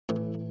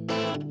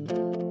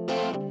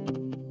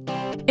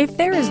If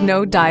there is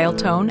no dial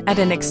tone at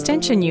an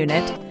extension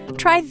unit,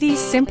 try these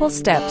simple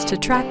steps to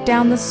track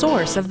down the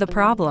source of the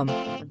problem.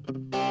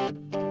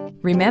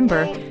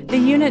 Remember, the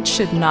unit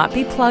should not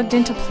be plugged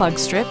into plug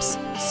strips,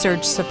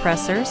 surge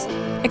suppressors,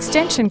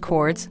 extension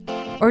cords,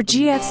 or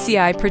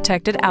GFCI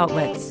protected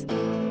outlets.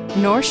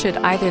 Nor should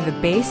either the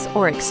base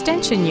or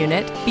extension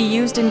unit be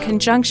used in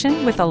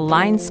conjunction with a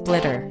line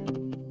splitter.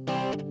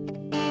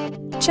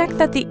 Check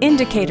that the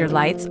indicator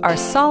lights are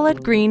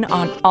solid green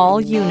on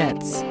all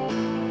units.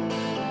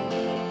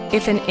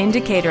 If an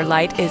indicator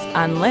light is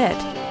unlit,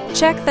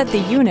 check that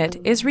the unit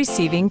is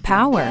receiving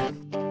power.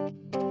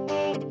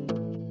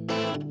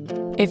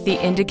 If the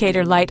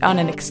indicator light on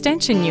an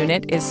extension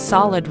unit is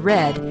solid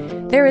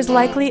red, there is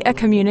likely a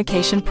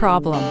communication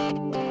problem.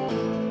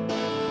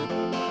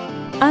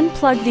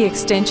 Unplug the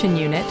extension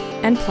unit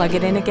and plug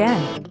it in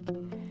again.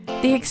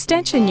 The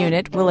extension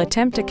unit will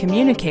attempt to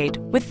communicate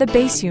with the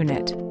base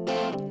unit.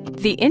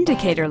 The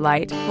indicator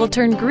light will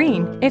turn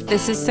green if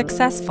this is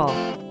successful.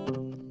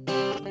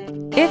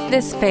 If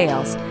this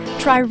fails,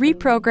 try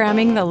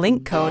reprogramming the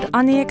link code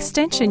on the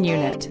extension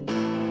unit.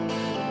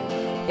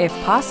 If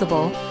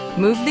possible,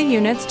 move the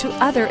units to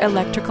other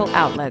electrical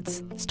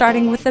outlets,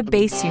 starting with the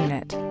base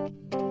unit.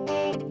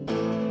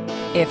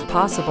 If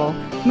possible,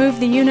 move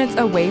the units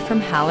away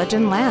from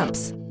halogen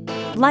lamps,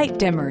 light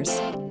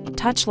dimmers,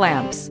 touch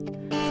lamps,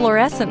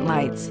 fluorescent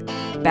lights,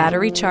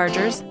 battery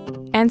chargers,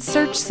 and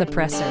surge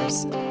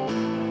suppressors.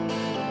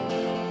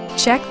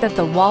 Check that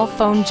the wall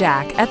phone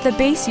jack at the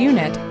base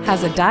unit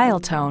has a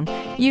dial tone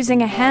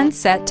using a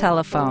handset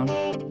telephone.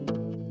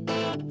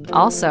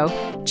 Also,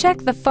 check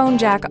the phone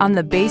jack on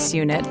the base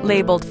unit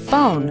labeled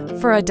phone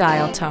for a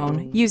dial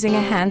tone using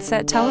a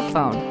handset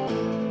telephone.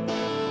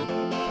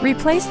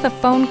 Replace the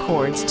phone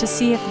cords to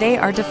see if they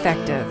are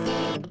defective.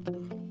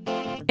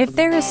 If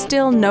there is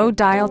still no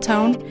dial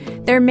tone,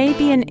 there may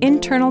be an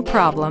internal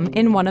problem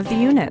in one of the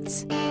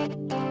units.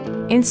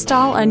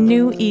 Install a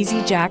new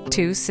EasyJack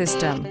 2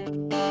 system.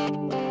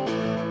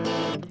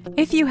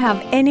 If you have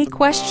any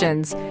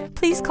questions,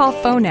 please call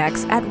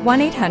Phonex at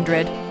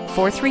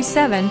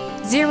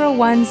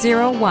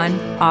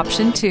 1-800-437-0101,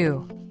 option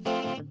 2.